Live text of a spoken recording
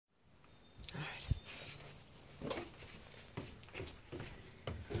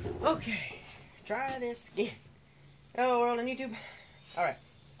Okay, try this again. Hello world on YouTube. Alright.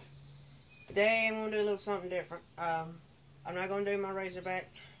 Today I'm going to do a little something different. I'm not going to do my Razorback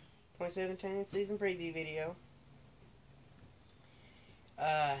 2017 season preview video.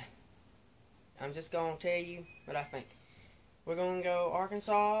 I'm just going to tell you what I think. We're going to go,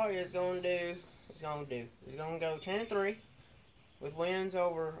 Arkansas is going to go 10-3 with wins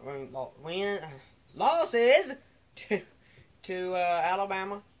over, losses to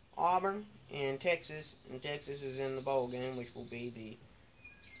Alabama, Auburn, and Texas. And Texas is in the bowl game, which will be the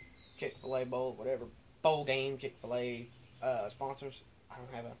Chick-fil-A Bowl, whatever bowl game Chick-fil-A sponsors. I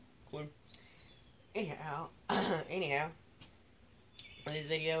don't have a clue. Anyhow, what this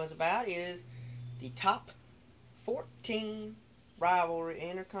video is about is the top 14 rivalry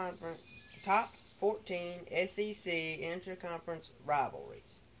interconference, top 14 SEC Interconference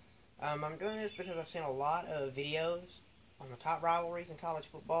rivalries. I'm doing this because I've seen a lot of videos on the top rivalries in college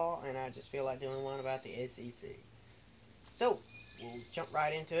football, and I just feel like doing one about the SEC. So, we'll jump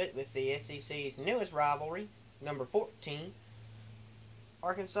right into it with the SEC's newest rivalry, number 14,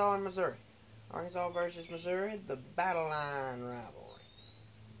 Arkansas and Missouri. Arkansas versus Missouri, the Battle Line rivalry.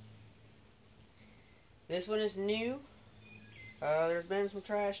 This one is new. There's been some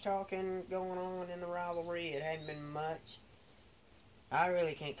trash talking going on in the rivalry. It hadn't been much. I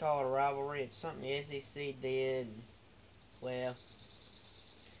really can't call it a rivalry. It's something the SEC did. Well,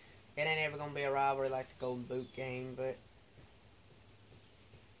 it ain't ever going to be a rivalry like the Golden Boot game, but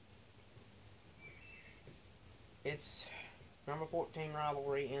it's number 14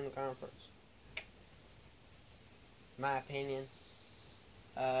 rivalry in the conference. My opinion.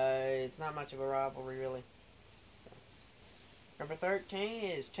 It's not much of a rivalry, really. So. Number 13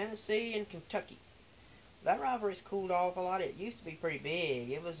 is Tennessee and Kentucky. That rivalry's cooled off a lot. It used to be pretty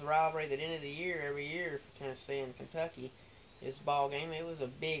big. It was a rivalry that ended the year every year for Tennessee and Kentucky. This ball game, it was a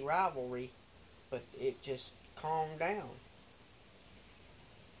big rivalry, but it just calmed down.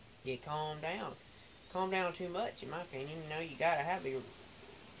 It calmed down. Calmed down too much, in my opinion. You know, you gotta have bigger.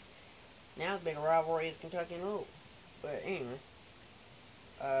 Now the bigger rivalry is Kentucky and Louisville. But anyway.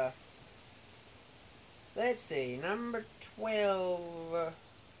 Let's see, number 12.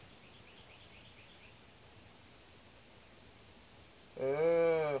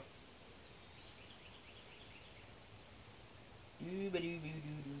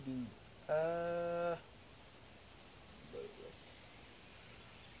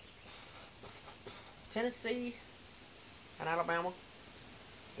 Tennessee and Alabama,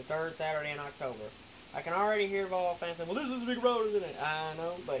 the third Saturday in October. I can already hear Vol fans saying, well, this is a big rivalry, isn't it? I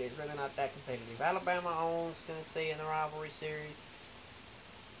know, but it's really not that competitive. Alabama owns Tennessee in the rivalry series,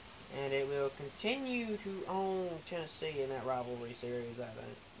 and it will continue to own Tennessee in that rivalry series, I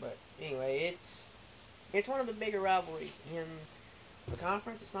think. But anyway, it's one of the bigger rivalries in the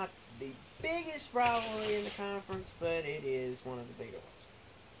conference. It's not the biggest rivalry in the conference, but it is one of the bigger ones.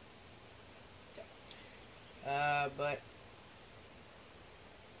 But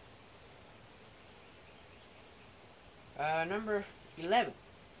number 11.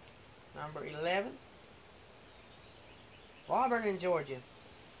 Number 11. Auburn and Georgia.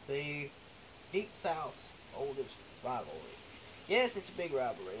 The Deep South's oldest rivalry. Yes, it's a big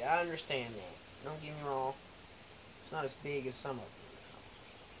rivalry. I understand that. Don't get me wrong. It's not as big as some of them.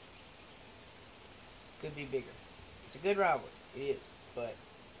 Could be bigger. It's a good rivalry. It is. But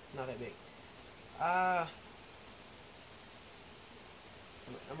not that big.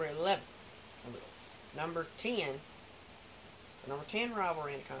 Number 11. Number 10. The number 10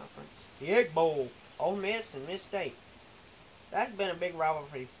 rivalry in the conference. The Egg Bowl. Ole Miss and Miss State. That's been a big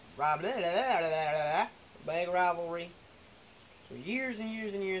rivalry. Big rivalry for years and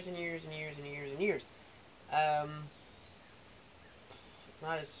years and years and years and years and years and years. It's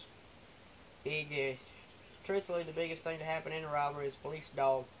not as big. Truthfully, the biggest thing to happen in a rivalry is police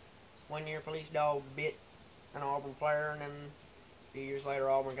dog. One year, police dog bit an Auburn player, and then a few years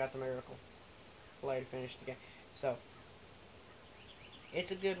later, Auburn got the miracle play to finish the game. So, it's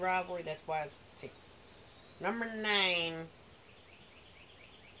a good rivalry. That's why it's 10. Number 9.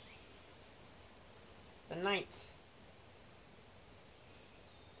 The 9th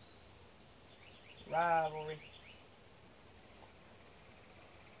rivalry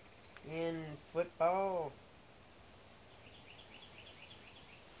in football.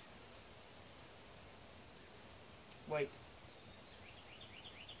 Wait.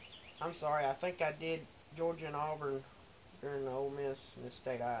 I'm sorry. I think I did Georgia and Auburn during the Ole Miss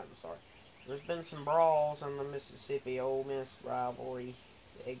State. I'm sorry. There's been some brawls on the Mississippi Ole Miss rivalry,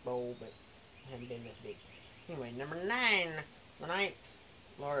 the Egg Bowl, but it hasn't been that big. Anyway, number 9, the 9th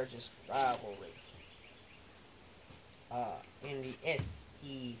largest rivalry. in the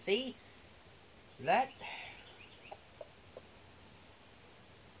SEC.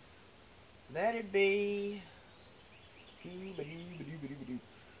 That'd be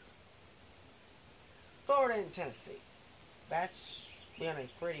Florida and Tennessee. That's been a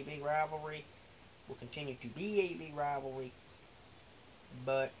pretty big rivalry. Will continue to be a big rivalry.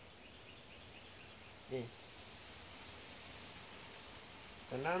 But yeah.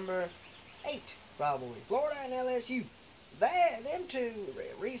 The number 8 rivalry, Florida and LSU. Them two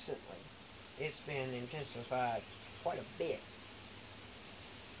recently, it's been intensified quite a bit.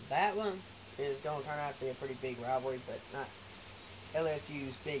 That one is going to turn out to be a pretty big rivalry, but not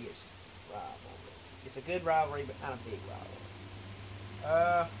LSU's biggest rivalry. It's a good rivalry, but not a big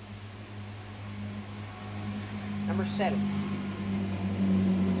rivalry. Number 7.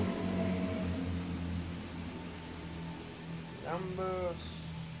 Number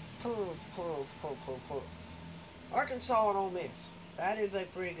 2. Arkansas and Ole Miss. That is a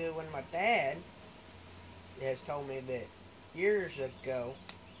pretty good one. My dad has told me that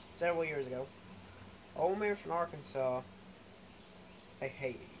several years ago, Ole Miss and Arkansas, they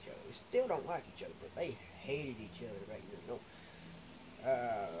hated each other. They still don't like each other, but they hated each other back years ago.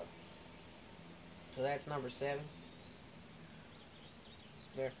 So that's number 7.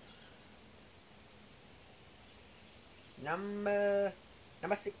 There. Number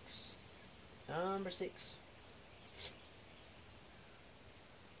 6. Number 6.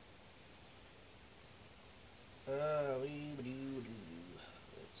 Let's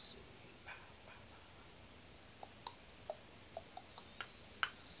see.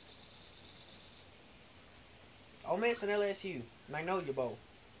 Ole Miss and LSU, Magnolia Bowl.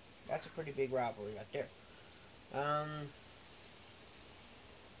 That's a pretty big rivalry right there.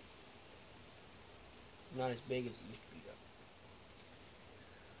 Not as big as it used to be though,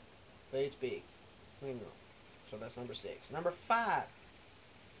 but it's big. So that's number 6. Number 5.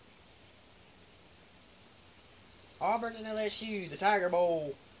 Auburn and LSU, the Tiger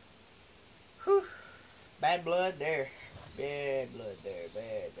Bowl. Whew. Bad blood there. Bad blood there.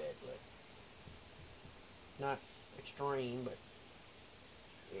 Bad blood. Not extreme, but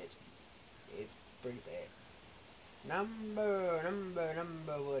it's pretty bad. Number,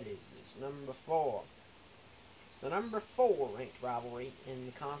 what is this? Number 4. The number 4 ranked rivalry in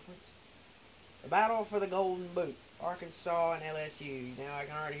the conference. The battle for the Golden Boot. Arkansas and LSU. Now I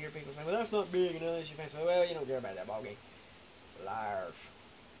can already hear people saying, well, that's not big, and LSU fans say, well, you don't care about that ball game. Liars.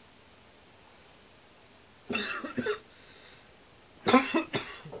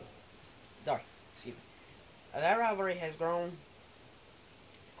 Sorry, excuse me. That rivalry has grown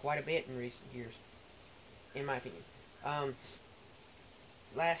quite a bit in recent years, in my opinion.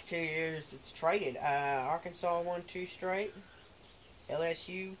 Last 2 years, it's traded. Arkansas won 2 straight.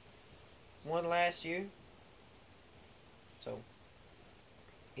 LSU won last year. So,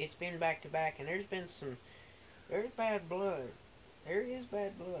 it's been back to back, and there's bad blood. There is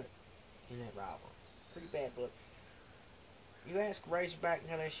bad blood in that rivalry. Pretty bad blood. You ask Razorback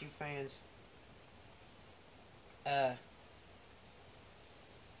and LSU fans, that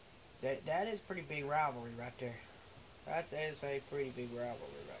is a pretty big rivalry right there. That is a pretty big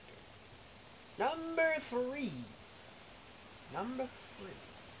rivalry right there. Number 3.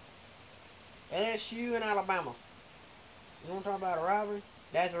 LSU and Alabama. You want to talk about a rivalry?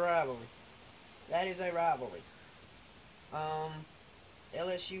 That's a rivalry. That is a rivalry.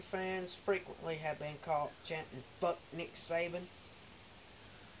 LSU fans frequently have been caught chanting, "Fuck Nick Saban."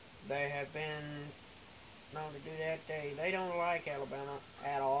 They have been known to do that. They don't like Alabama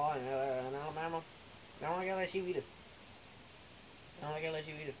at all, and Alabama don't like LSU either.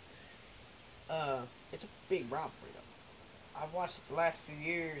 It's a big rivalry though. I've watched it the last few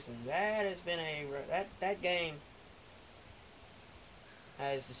years, and that has been that game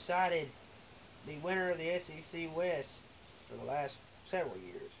has decided the winner of the SEC West for the last several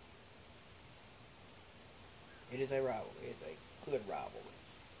years. It is a rivalry. It's a good rivalry.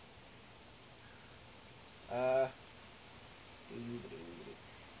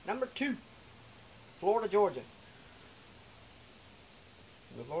 Number 2, Florida, Georgia.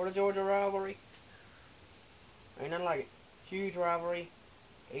 The Florida-Georgia rivalry. Ain't nothing like it. Huge rivalry.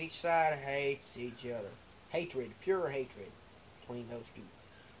 Each side hates each other. Hatred, pure hatred between those two.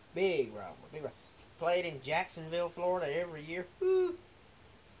 Big rivalry. Played in Jacksonville, Florida every year. Woo.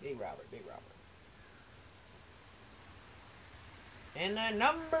 Big rivalry. And the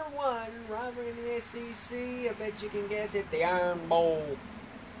number 1 rivalry in the SEC, I bet you can guess it, the Iron Bowl.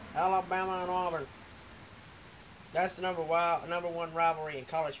 Alabama and Auburn. That's the number 1 rivalry in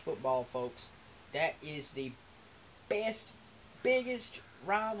college football, folks. That is the biggest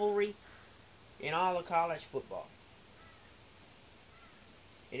rivalry in all of college football.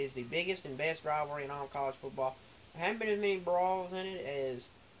 It is the biggest and best rivalry in all college football. There haven't been as many brawls in it as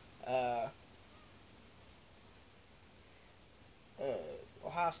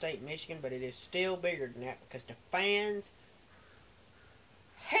Ohio State and Michigan, but it is still bigger than that because the fans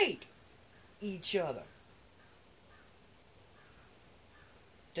hate each other.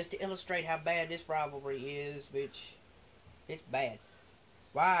 Just to illustrate how bad this rivalry is, which it's bad.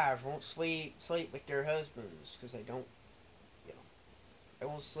 Wives won't sleep with their husbands because they don't, they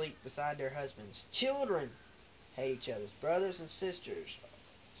won't sleep beside their husbands. Children hate each other's brothers and sisters.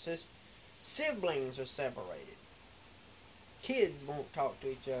 Siblings are separated. Kids won't talk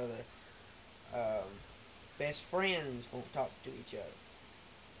to each other. Best friends won't talk to each other.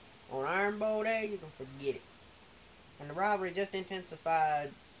 On Iron Bowl Day, you can forget it. And the rivalry just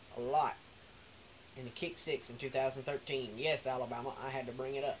intensified a lot in the Kick 6 in 2013. Yes, Alabama, I had to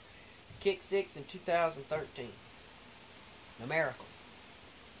bring it up. Kick 6 in 2013. A miracle.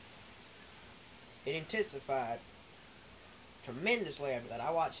 It intensified tremendously after that.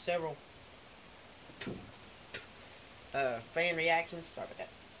 I watched several fan reactions. Sorry about that.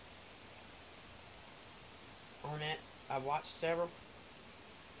 On that, I watched several.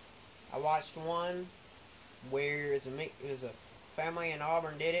 I watched one where it was a family in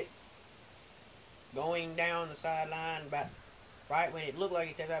Auburn did it, going down the sideline about right when it looked like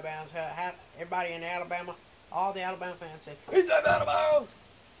it stepped out of bounds. Everybody in Alabama, all the Alabama fans said, "He stepped out of bounds!"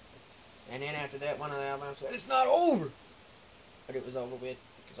 And then after that, one of the Alabama said, "It's not over," but it was over with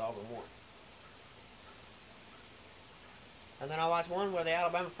because Auburn won. And then I watched one where the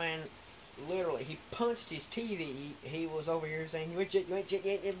Alabama fan literally he punched his TV. He was over here saying, "You ain't shit, you ain't shit,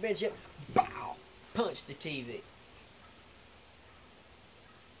 you ain't never been shit." Bow! Punched the TV.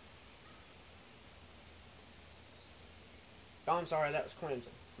 Oh, I'm sorry, that was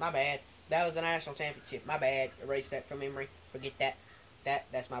Clemson. My bad. That was the national championship. My bad. Erase that from memory. Forget that.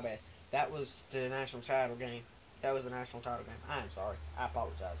 That's my bad. That was the national title game. That was the national title game. I'm sorry. I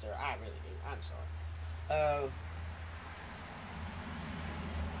apologize, sir. I really do. I'm sorry.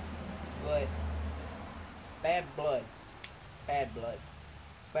 But bad blood. Bad blood.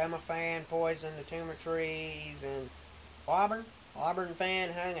 Bama fan poisoned the tumor trees, and Auburn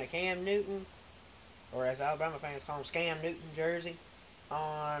fan hung a Cam Newton, or as Alabama fans call him, Scam Newton jersey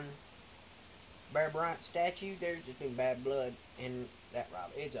on Bear Bryant statue. There's just been bad blood in that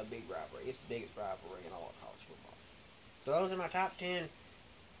rivalry. It's a big rivalry. It's the biggest rivalry in all of college football. So those are my top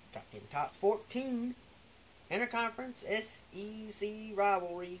 14 Interconference SEC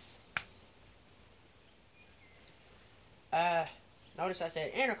rivalries. Notice I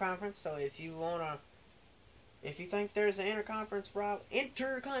said interconference, so if you think there's an interconference,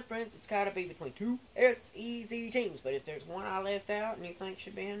 it's got to be between two SEC teams. But if there's one I left out and you think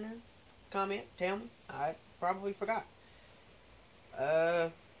should be in there, comment, tell me. I probably forgot.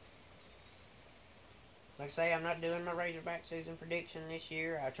 Like I say, I'm not doing my Razorback season prediction this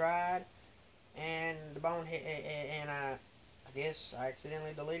year. I tried, and I guess I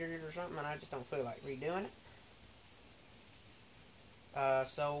accidentally deleted it or something, and I just don't feel like redoing it.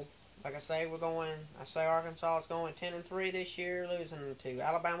 So, like I say, Arkansas is going 10-3 this year, losing to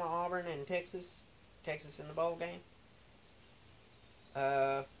Alabama, Auburn, and Texas. Texas in the bowl game.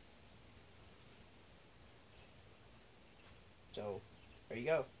 So, there you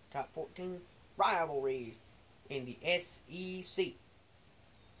go. Top 14 rivalries in the SEC.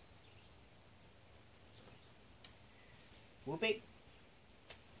 Whoop it.